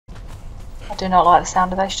I do not like the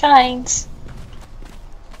sound of those chains.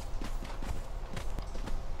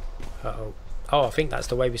 Uh-oh. Oh, I think that's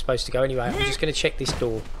the way we're supposed to go anyway. I'm just going to check this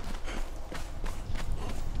door.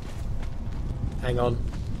 Hang on.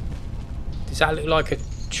 Does that look like a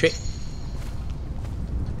trip?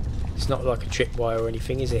 It's not like a tripwire or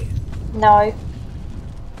anything, is it? No.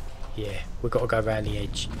 Yeah, we've got to go around the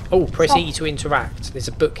edge. Oh, press E to interact. There's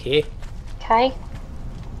a book here. Okay.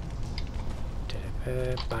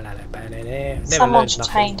 Someone's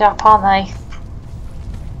chained up, aren't they?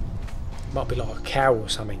 Might be like a cow or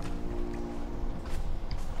something.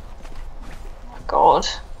 Oh God.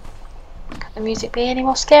 Can the music be any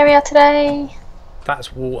more scarier today?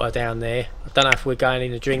 That's water down there. I don't know if we're going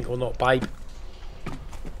in a drink or not, babe.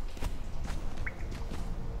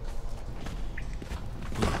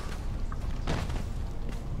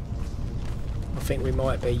 I think we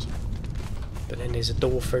might be. But then there's a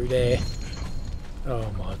door through there.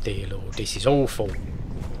 Oh my dear Lord, this is awful.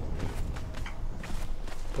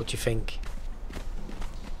 What do you think?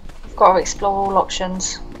 I've got to explore all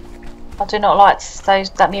options. I do not like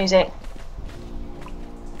that music.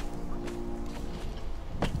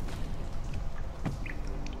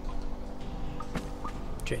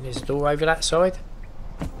 Do you think there's a door over that side?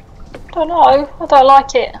 Don't know. I don't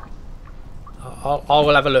like it. I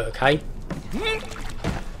will have a look, okay?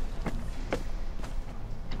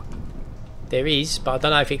 There is, but I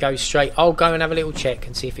don't know if it goes straight. I'll go and have a little check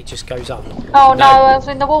and see if it just goes up. Oh no, I was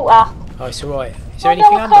in the water. Oh, it's alright. Is there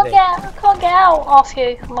anything under there? I can't get out off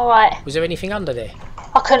you. I'm alright. Was there anything under there?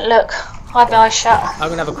 I couldn't look. I had my eyes shut. I'm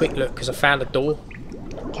going to have a quick look because I found a door.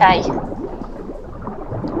 Okay. No,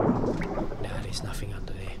 there's nothing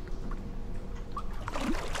under there.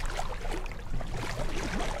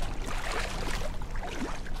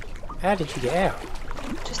 How did you get out?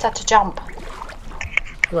 Just had to jump.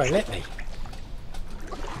 You won't let me.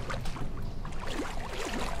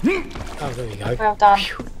 Oh, there we go. Well done.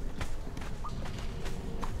 Phew.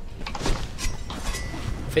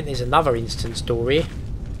 I think there's another instance door here.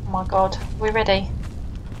 Oh my God. We're ready.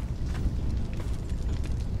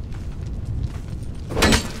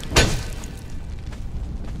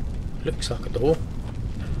 Looks like a door.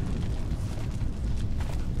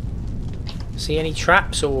 See any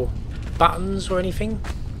traps or buttons or anything?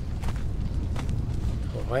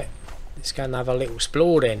 Alright, let's go and have a little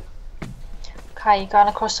explore then. Okay, you're going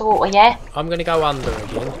across the water, yeah? I'm going to go under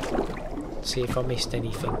again. See if I missed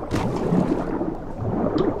anything.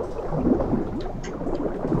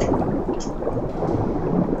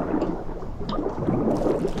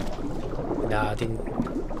 No, I didn't.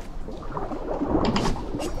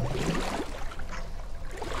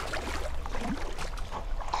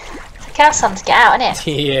 It's a cow sun to get out, isn't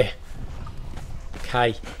it? Yeah.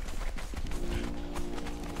 Okay.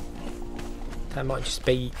 That might just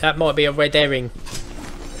be. That might be a red herring.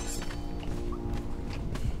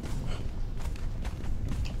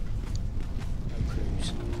 No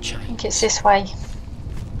clues. I think it's this way.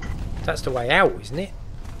 That's the way out, isn't it?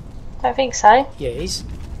 Don't think so. Yeah, it is.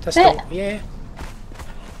 That's Is it? Yeah.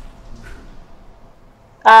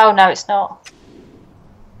 Oh no, it's not.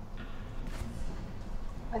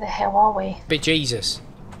 Where the hell are we? But Jesus.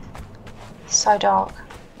 It's so dark.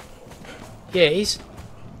 Yeah, it is.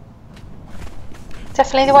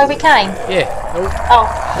 Definitely the way we came. Yeah. Oh. Oh.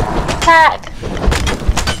 Attack!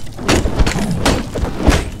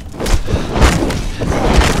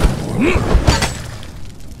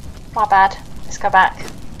 My bad. Let's go back.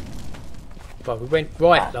 Well, we went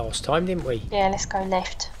right last time, didn't we? Yeah, let's go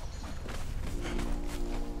left.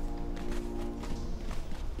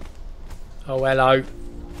 Oh, hello.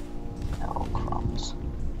 Oh, crumbs.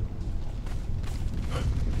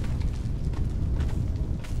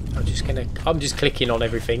 I'm just clicking on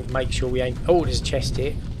everything, make sure we ain't. Oh, there's a chest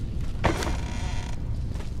here.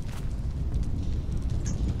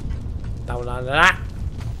 Don't none of that.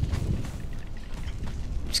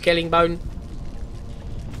 Skelling bone.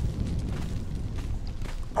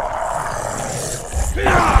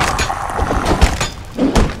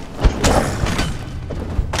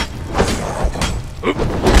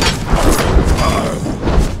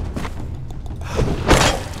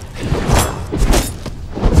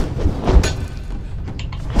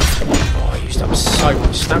 So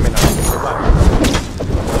much stamina. I've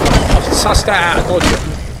sussed that out of dodge.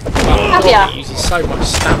 Have ya? He uses so much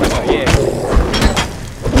stamina, yeah.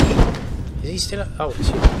 Is he still? Oh, it's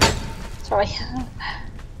you. Sorry.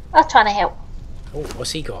 I was trying to help. Oh,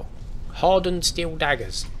 what's he got? Hardened steel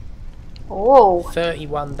daggers. Oh,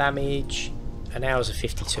 31 damage, and ours are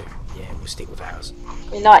 52. Yeah, we'll stick with ours.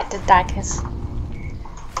 we like the daggers.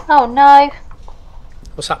 Oh no.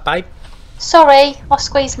 What's up, babe? Sorry, I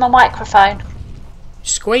squeezed my microphone.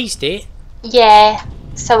 Squeezed it? Yeah,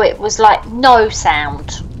 so it was like no sound.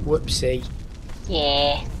 Whoopsie.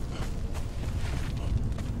 Yeah.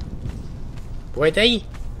 Ready?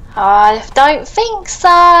 I don't think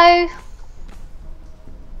so.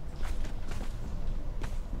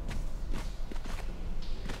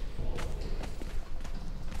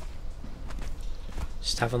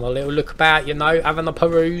 Just having a little look about, you know, having a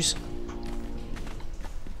peruse.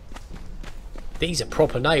 These are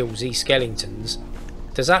proper nails, these skeletons.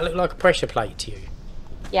 Does that look like a pressure plate to you?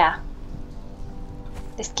 Yeah.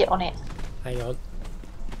 Let's get on it. Hang on.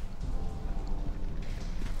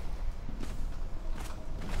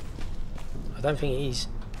 I don't think it is.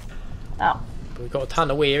 Oh. But we've got a ton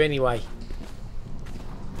of weir anyway.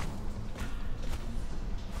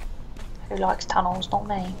 Who likes tunnels? Not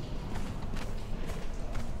me.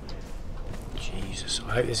 Jesus,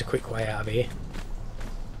 I hope there's a quick way out of here.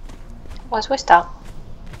 Where's Wister?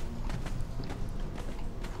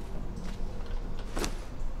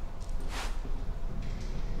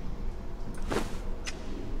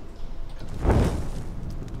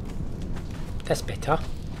 That's better.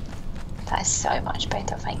 That is so much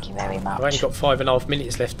better, thank you very much. I've only got 5.5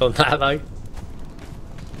 minutes left on that though.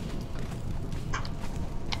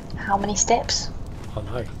 How many steps? Oh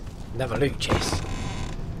no, another loot chest.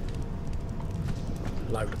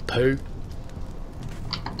 Load of poo.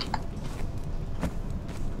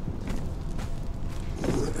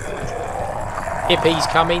 Hippie's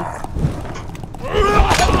coming.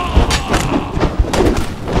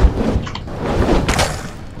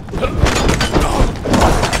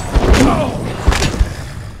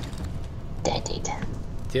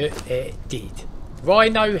 Did.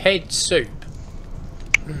 Rhino head soup.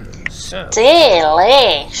 So.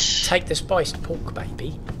 Delish. Take the spiced pork,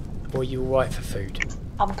 baby. Or are you alright for food?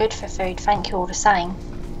 I'm good for food, thank you all the same.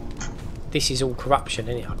 This is all corruption,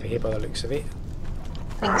 isn't it, up here by the looks of it?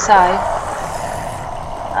 Think so.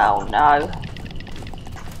 Oh no.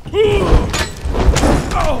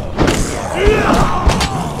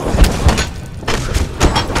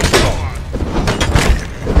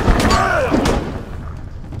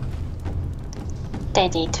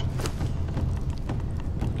 Deaded.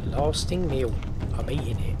 Lasting meal. I'm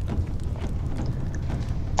eating it.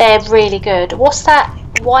 They're really good. What's that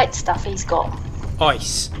white stuff he's got?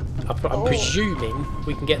 Ice. I'm presuming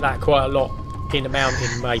we can get that quite a lot in a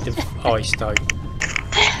mountain made of ice though.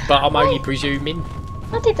 But I'm only presuming.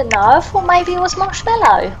 I didn't know. I thought maybe it was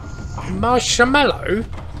marshmallow. Marshmallow?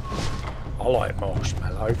 I like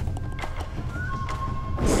marshmallow.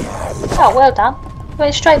 Oh, well done.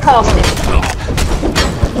 Went straight past him.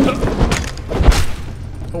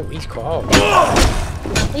 Oh, he's quite hard.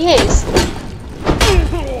 He is.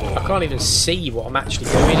 I can't even see what I'm actually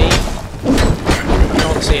doing here. I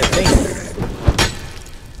can't see a thing.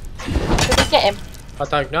 Did we get him? I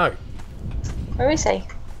don't know. Where is he?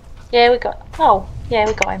 Yeah, we got... Oh, yeah,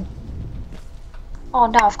 we got him. Oh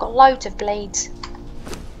no, I've got loads of bleeds.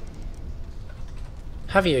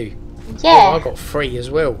 Have you? Yeah. Oh, I got 3 as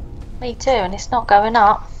well. Me too, and it's not going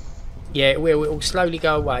up. Yeah, it will. It will slowly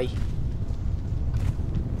go away.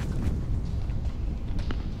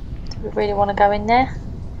 Do we really want to go in there?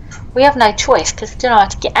 We have no choice because we don't know how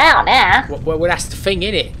to get out now. Well, that's the thing,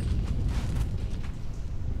 innit?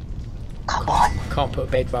 Come on. I can't put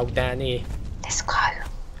a bedroll down here. Let's go.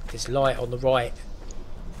 There's light on the right.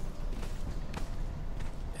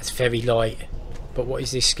 It's very light. But what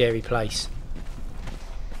is this scary place?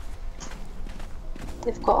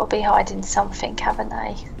 They've got to be hiding something, haven't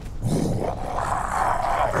they?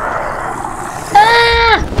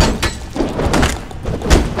 Ah!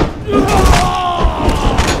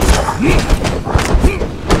 We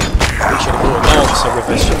should have brought an answer with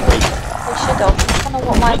us, shouldn't we? We should have. I don't know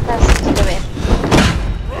what my person's doing.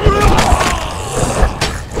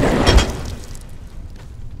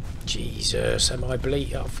 Jesus, am I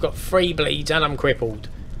bleed? I've got 3 bleeds and I'm crippled.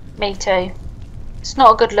 Me too. It's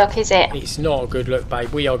not a good look, is it? It's not a good look, babe.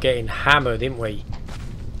 We are getting hammered, aren't we?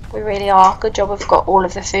 We really are. Good job we've got all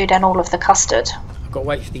of the food and all of the custard. I've got to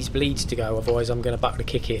wait for these bleeds to go, otherwise I'm going to buck the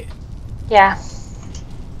kick it. Yeah.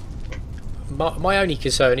 My only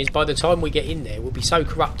concern is by the time we get in there, we'll be so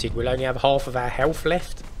corrupted we'll only have half of our health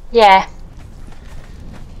left. Yeah.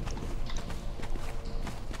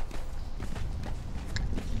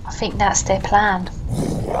 I think that's their plan.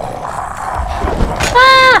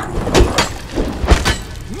 Ah!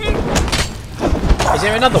 Is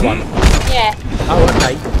there another one? Yeah. Oh,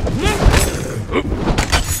 okay.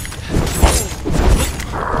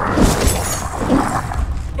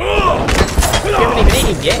 You haven't even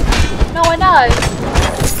eaten him yet. No, I know.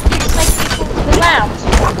 Just make people to the ground.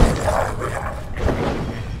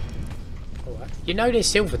 Right. You know there's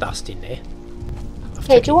silver dust in there.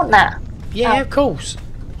 Yeah, do you want that? Yeah, Oh. of course.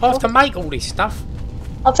 I have to make all this stuff.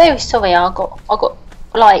 I'm very sorry. I got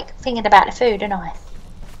like thinking about the food, didn't I?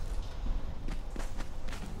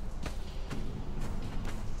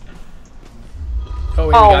 Oh,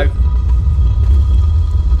 here we go.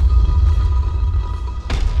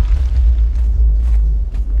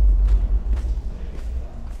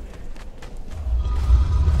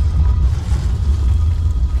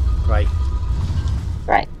 Great.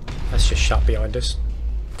 Great. That's just shut behind us.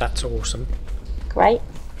 That's awesome. Great.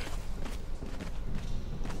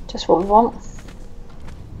 Just what we want.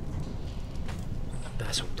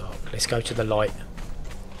 That's all dark. Let's go to the light.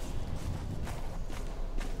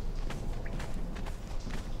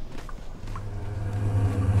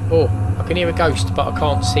 Oh, I can hear a ghost, but I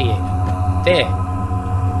can't see it. There.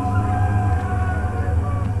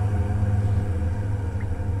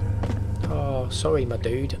 Oh, sorry, my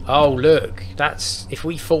dude. Oh, look. That's... If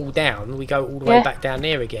we fall down, we go all the way back down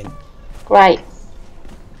there again. Great.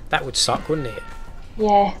 That would suck, wouldn't it?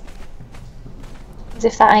 Yeah. As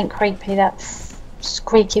if that ain't creepy, that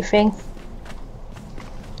squeaky thing.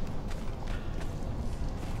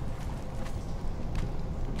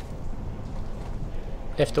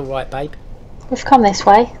 Left or right, babe? We've come this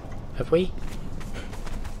way. Have we?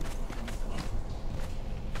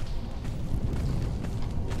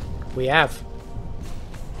 We have.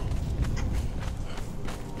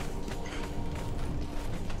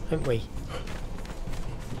 Haven't we?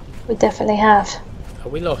 We definitely have. Are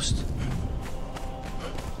we lost?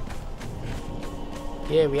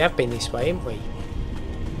 Yeah, we have been this way, haven't we?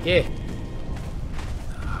 Yeah.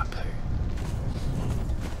 Ah, poo.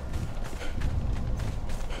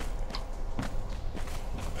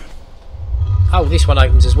 Oh, this one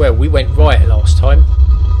opens as well. We went right last time.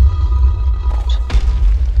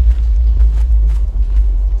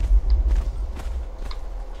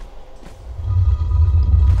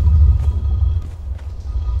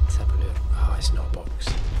 Let's have a look. Oh, it's not a box.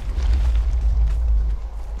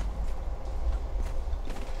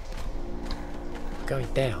 Going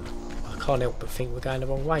down. I can't help but think we're going the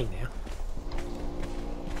wrong way now.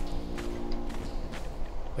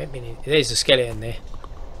 Wait a minute. There's a skeleton there.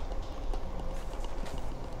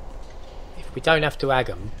 If we don't have to ag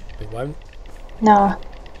them, we won't. No.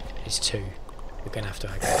 It's two. We're going to have to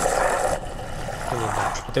ag them.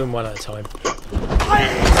 We're doing one at a time.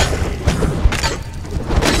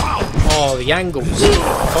 Oh, the angles.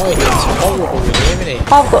 Oh, it's horrible in here, isn't it?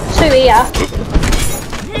 I've got two here.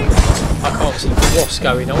 I can't see what's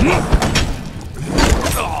going on.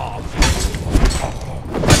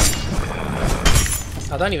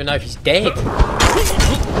 I don't even know if he's dead.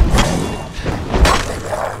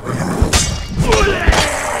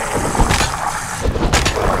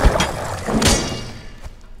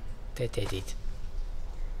 They're deaded.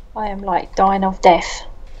 I am like dying of death.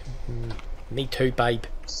 Me too, babe.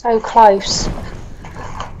 So close.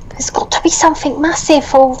 There's got to be something massive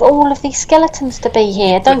for all of these skeletons to be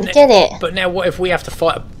here. Don't get it. But now what if we have to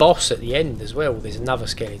fight a boss at the end as well? There's another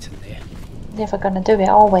skeleton there. Never gonna do it,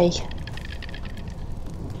 are we?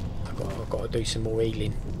 I've got to do some more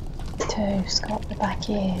healing. Two, Scott, the back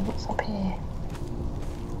here. What's up here?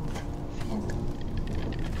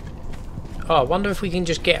 Oh, I wonder if we can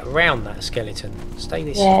just get around that skeleton. Stay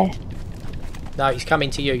this Yeah. side. No, he's coming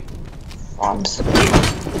to you. Arms.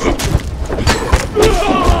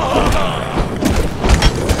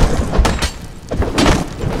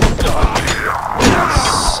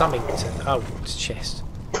 Something to... Oh, it's chest.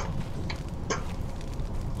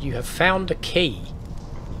 You have found a key.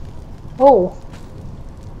 Oh.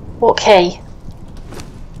 What key?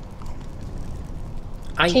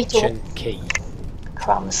 Ancient key.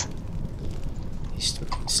 Crumbs.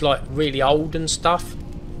 It's like really old and stuff.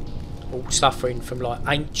 All suffering from like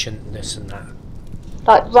ancientness and that.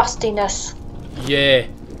 Like rustiness. Yeah,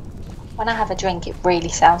 When I have a drink, it really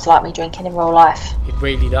sounds like me drinking in real life. it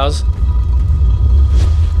really does.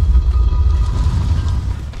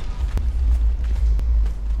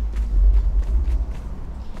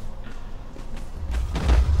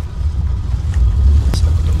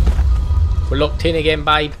 We're locked in again,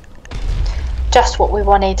 babe. Just what we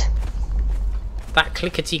wanted. That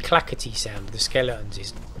clickety-clackety sound of the skeletons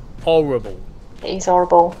is horrible. It is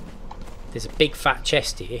horrible. There's a big fat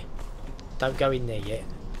chest here. Don't go in there yet.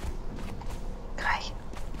 Okay.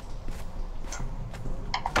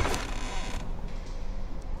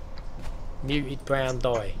 Muted brown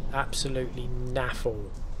dye. Absolutely naffle.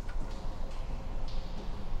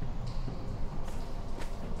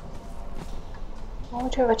 Why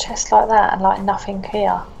would you have a chest like that and like nothing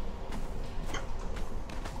here?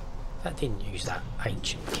 That didn't use that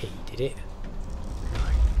ancient key, did it?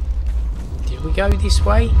 Should we go this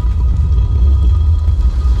way?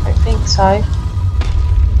 I don't think so.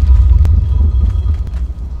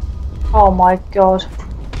 Oh my god.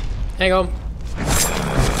 Hang on.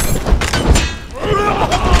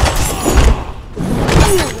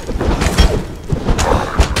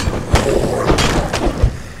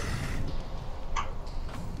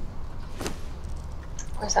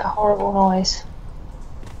 Where's that horrible noise?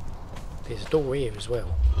 There's a door here as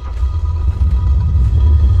well.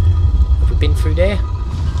 Have we been through there?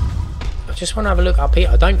 I just want to have a look up here.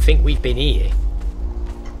 I don't think we've been here.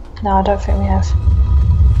 No, I don't think we have.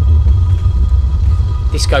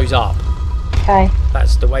 This goes up. Okay.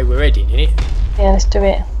 That's the way we're heading, isn't it? Yeah, let's do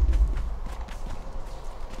it.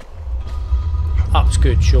 Up's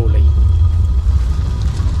good, surely.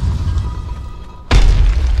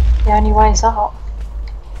 The only way is up.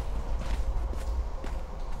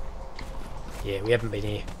 Yeah, we haven't been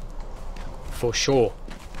here. For sure.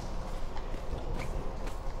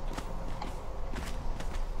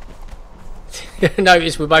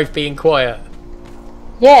 Notice we're both being quiet.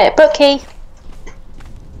 Yeah, bookie.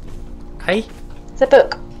 Hey? It's a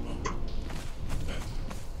book.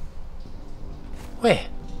 Where? You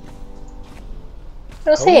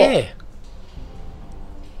don't see it? Yeah.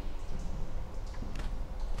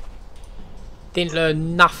 Didn't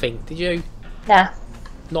learn nothing, did you? Nah.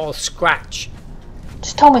 Not a scratch.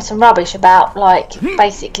 Just told me some rubbish about, like,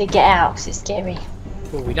 basically get out because it's scary.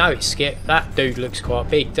 Well, we know it's scary. That dude looks quite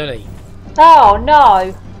big, doesn't he? Oh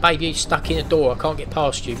no! Baby, you're stuck in a door. I can't get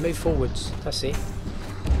past you. Move forwards. That's it.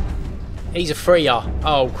 He's a freer.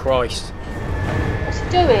 Oh, Christ. What's he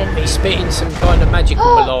doing? He's spitting some kind of magical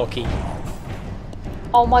malarkey.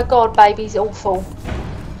 Oh my god, baby's awful.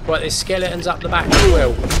 Right, there's skeletons up the back as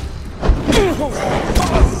well.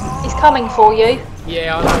 He's coming for you.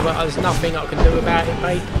 Yeah, I know, but there's nothing I can do about it,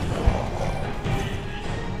 mate.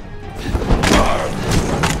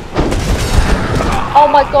 Oh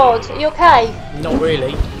my god, are you okay? Not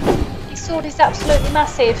really. His sword is absolutely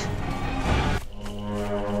massive.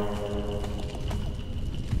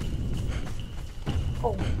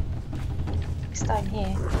 Oh. Stone here.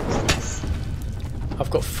 What's this? I've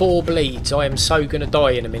got 4 bleeds. I am so going to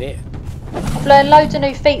die in a minute. I've learned loads of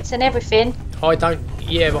new feats and everything. I don't...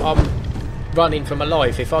 Yeah, but I'm running for my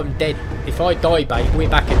life. If I'm dead... If I die, babe, we're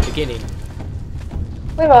back at the beginning.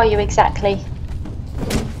 Where are you exactly?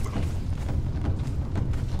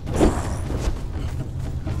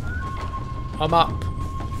 I'm up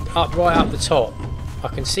right up the top. I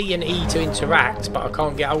can see an E to interact, but I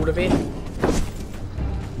can't get hold of it.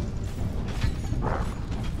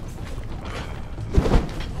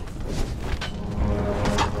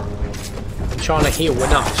 I'm trying to heal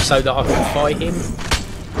enough so that I can fight him.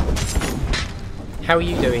 How are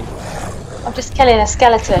you doing? I'm just killing a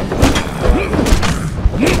skeleton. Got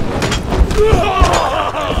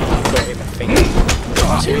him, I think.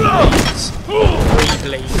 2 bleeds. 3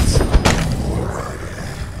 bleeds.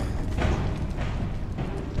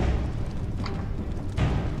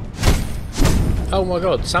 Oh my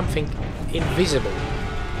god, something invisible.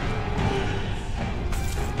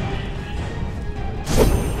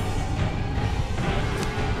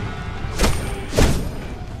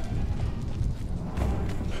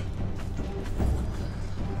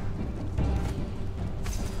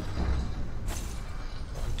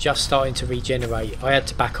 I'm just starting to regenerate. I had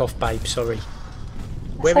to back off, babe, sorry.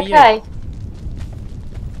 Where are you? Okay.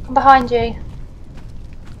 I'm behind you.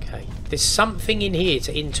 Okay. There's something in here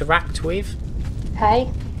to interact with.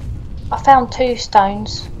 Okay. I found 2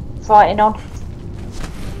 stones writing on.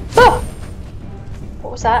 Oh!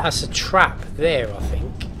 What was that? That's a trap there, I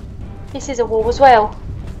think. This is a wall as well.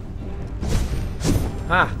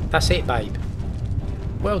 Ah, that's it, babe.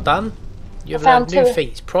 Well done. You have found learned new 2.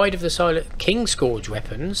 feats. Pride of the Silent... King Scourge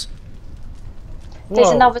weapons. There's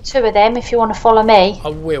Whoa. another 2 of them if you want to follow me. I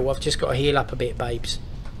will. I've just got to heal up a bit, babes.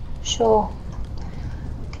 Sure.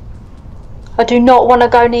 I do not want to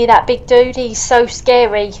go near that big dude. He's so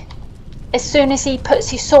scary. As soon as he puts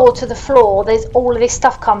his sword to the floor, there's all of this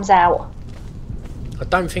stuff comes out. I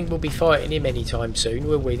don't think we'll be fighting him anytime soon,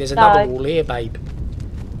 will we? There's another wall here, babe.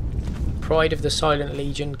 Pride of the Silent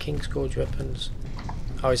Legion, King Scourge weapons.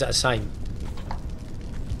 Oh, is that the same?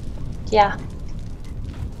 Yeah.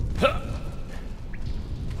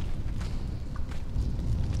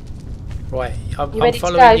 Right, I'm ready to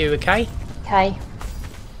following go? you, okay? Okay.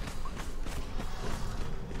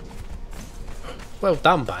 Well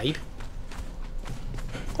done, babe.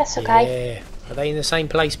 That's okay. Yeah. Are they in the same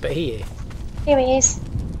place but here? Here he is.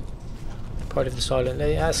 Pride of the Silent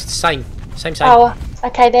Legion. That's the same. Same. Oh,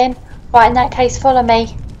 okay then. Right, in that case, follow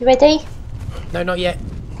me. You ready? No, not yet.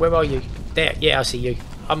 Where are you? There. Yeah, I see you.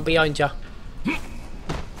 I'm behind you.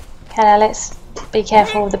 Okay, now let's be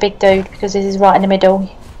careful of the big dude because this is right in the middle.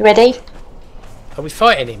 You ready? Are we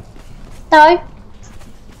fighting him? No.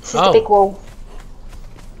 This is the big wall.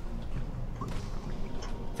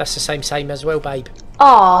 That's the same as well, babe.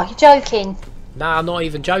 Oh, you're joking. Nah, I'm not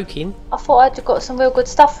even joking. I thought I'd have got some real good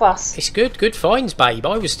stuff for us. It's good finds, babe.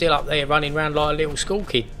 I was still up there running around like a little school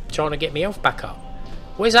kid, trying to get my health back up.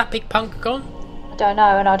 Where's that big punk gone? I don't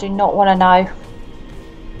know, and I do not want to know.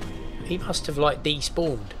 He must have, like,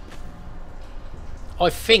 despawned. I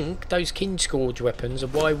think those Kingscourge weapons are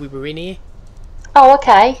why we were in here. Oh,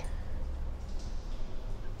 okay.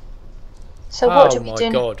 So what do we do? Oh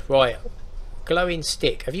my god, right. Glowing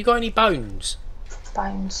stick. Have you got any bones?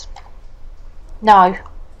 Bones. No.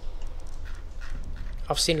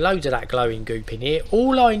 I've seen loads of that glowing goop in here.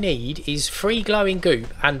 All I need is 3 glowing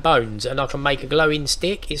goop and bones, and I can make a glowing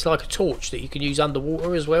stick. It's like a torch that you can use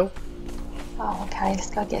underwater as well. Oh, okay. Let's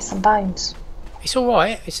go get some bones. It's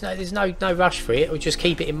alright. There's no rush for it. We'll just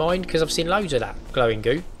keep it in mind because I've seen loads of that glowing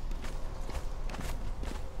goop.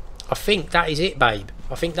 I think that is it, babe.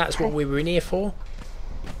 I think that's what we were in here for.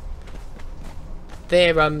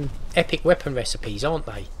 They're epic weapon recipes, aren't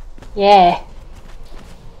they? Yeah.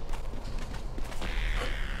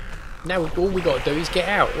 Now all we got to do is get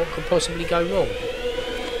out. What could possibly go wrong?